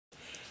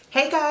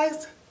Hey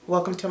guys,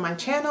 welcome to my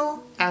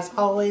channel. As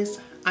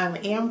always, I'm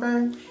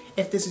Amber.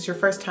 If this is your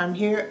first time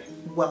here,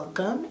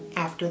 welcome.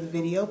 After the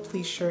video,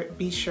 please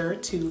be sure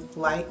to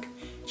like,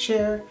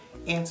 share,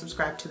 and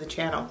subscribe to the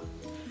channel.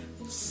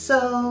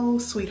 So,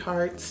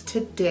 sweethearts,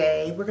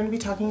 today we're going to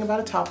be talking about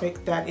a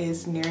topic that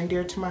is near and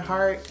dear to my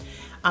heart.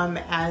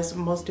 As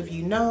most of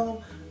you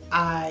know,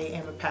 I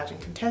am a pageant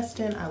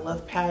contestant. I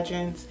love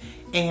pageants,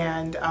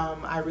 and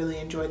I really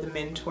enjoy the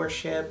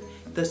mentorship,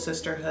 the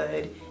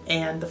sisterhood,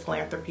 and the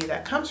philanthropy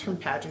that comes from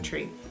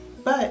pageantry.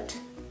 But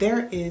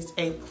there is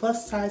a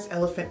plus size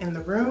elephant in the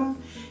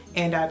room,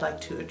 and I'd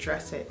like to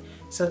address it.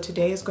 So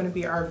today is going to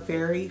be our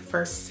very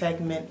first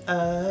segment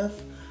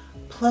of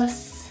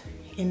Plus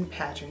in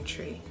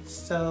Pageantry.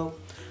 So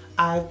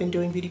I've been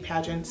doing beauty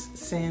pageants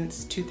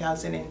since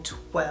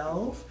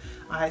 2012.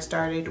 I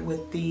started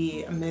with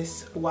the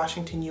Miss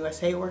Washington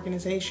USA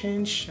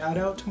organization. Shout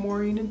out to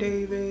Maureen and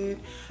David.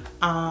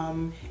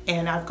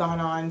 And I've gone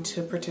on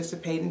to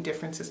participate in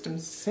different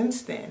systems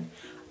since then.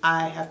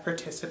 I have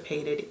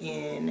participated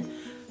in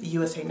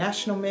USA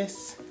National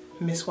Miss,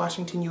 Miss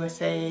Washington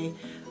USA,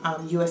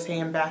 USA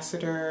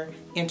Ambassador,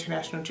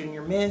 International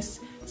Junior Miss.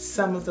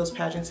 Some of those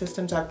pageant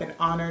systems I've been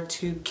honored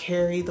to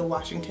carry the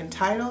Washington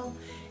title,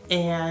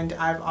 and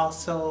I've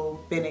also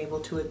been able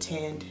to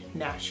attend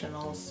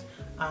nationals.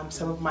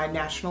 Some of my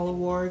national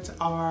awards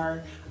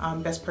are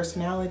Best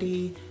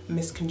Personality,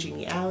 Miss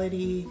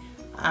Congeniality,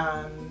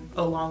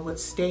 along with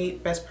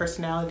State Best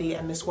Personality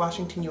at Miss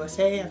Washington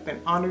USA. I've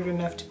been honored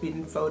enough to be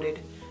voted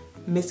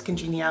Miss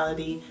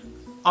Congeniality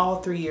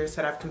all 3 years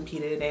that I've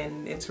competed,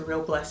 and it's a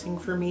real blessing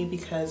for me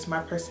because my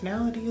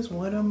personality is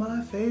one of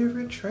my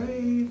favorite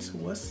traits.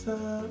 What's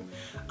up?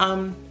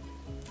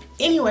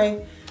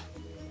 Anyway,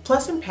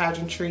 Plus in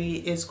Pageantry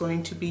is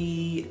going to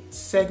be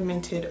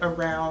segmented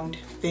around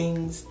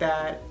things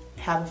that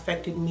have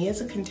affected me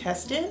as a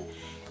contestant,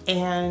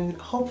 and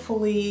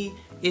hopefully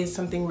is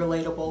something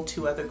relatable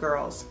to other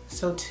girls.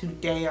 So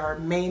today our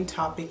main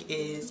topic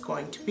is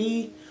going to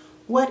be,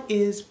 what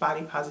is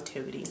body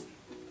positivity?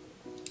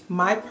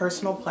 My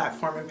personal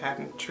platform in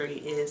pageantry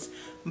is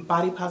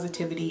body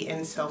positivity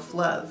and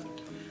self-love.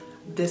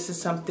 This is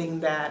something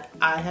that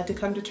I had to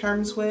come to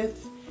terms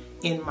with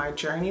in my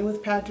journey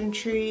with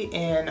pageantry,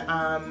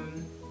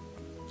 and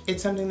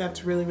it's something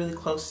that's really, really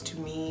close to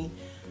me.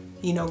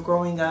 You know,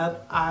 growing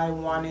up, I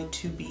wanted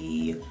to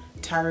be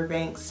Tyra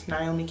Banks,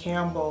 Naomi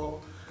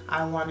Campbell.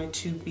 I wanted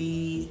to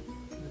be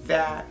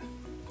that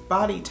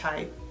body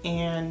type,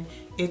 and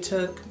it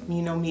took,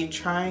 you know, me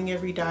trying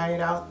every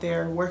diet out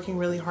there, working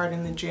really hard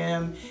in the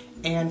gym,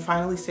 and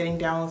finally sitting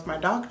down with my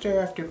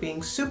doctor after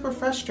being super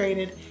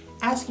frustrated,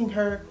 asking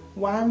her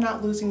why I'm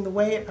not losing the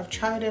weight. I've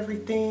tried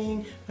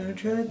everything. I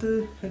tried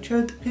the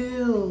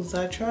pills,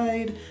 I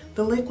tried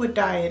the liquid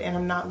diet, and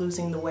I'm not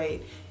losing the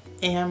weight.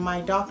 And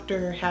my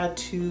doctor had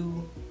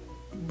to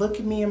look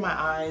at me in my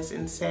eyes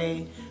and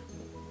say,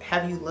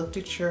 have you looked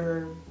at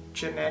your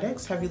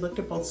genetics? Have you looked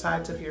at both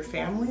sides of your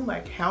family?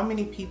 Like, how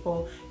many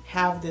people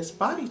have this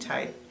body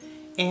type?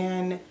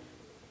 And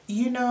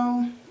you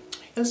know,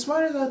 as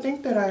smart as I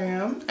think that I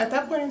am, at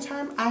that point in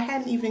time, I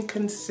hadn't even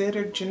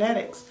considered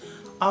genetics.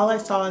 All I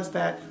saw is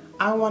that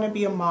I want to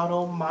be a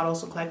model,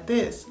 models look like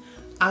this.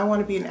 I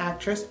want to be an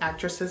actress,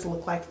 actresses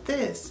look like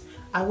this.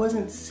 I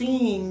wasn't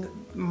seeing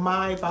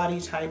my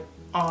body type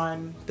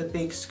on the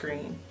big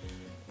screen.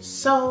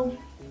 So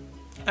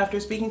after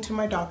speaking to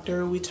my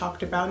doctor, we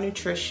talked about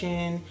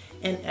nutrition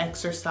and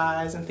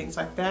exercise and things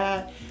like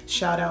that.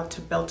 Shout out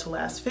to Bell to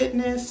Last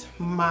Fitness,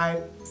 my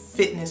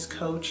fitness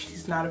coach.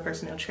 He's not a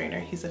personal trainer,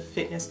 he's a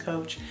fitness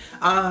coach.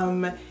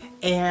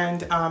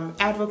 And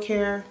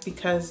Advocare,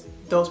 because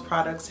those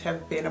products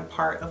have been a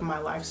part of my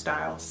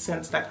lifestyle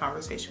since that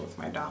conversation with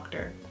my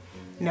doctor.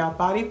 Now,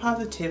 body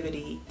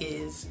positivity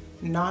is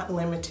not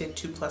limited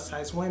to plus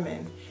size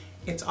women.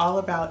 It's all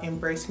about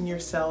embracing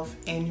yourself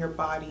and your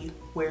body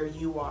where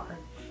you are,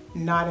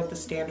 not at the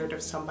standard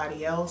of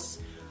somebody else,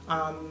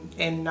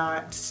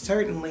 and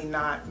certainly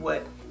not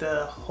what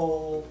the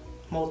whole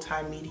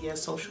multimedia,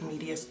 social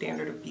media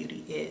standard of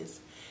beauty is.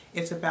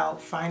 It's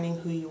about finding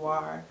who you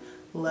are,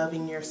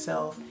 loving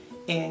yourself,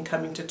 and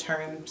coming to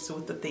terms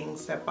with the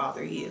things that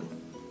bother you.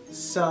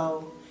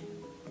 So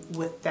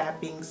with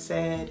that being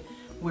said,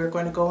 we're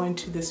going to go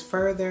into this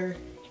further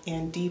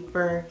and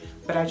deeper,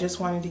 but I just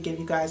wanted to give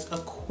you guys a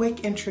quick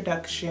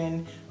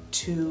introduction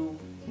to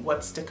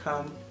what's to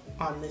come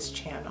on this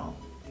channel.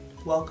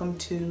 Welcome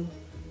to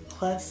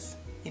Plus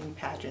in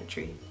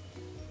Pageantry.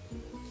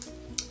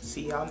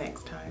 See y'all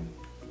next time.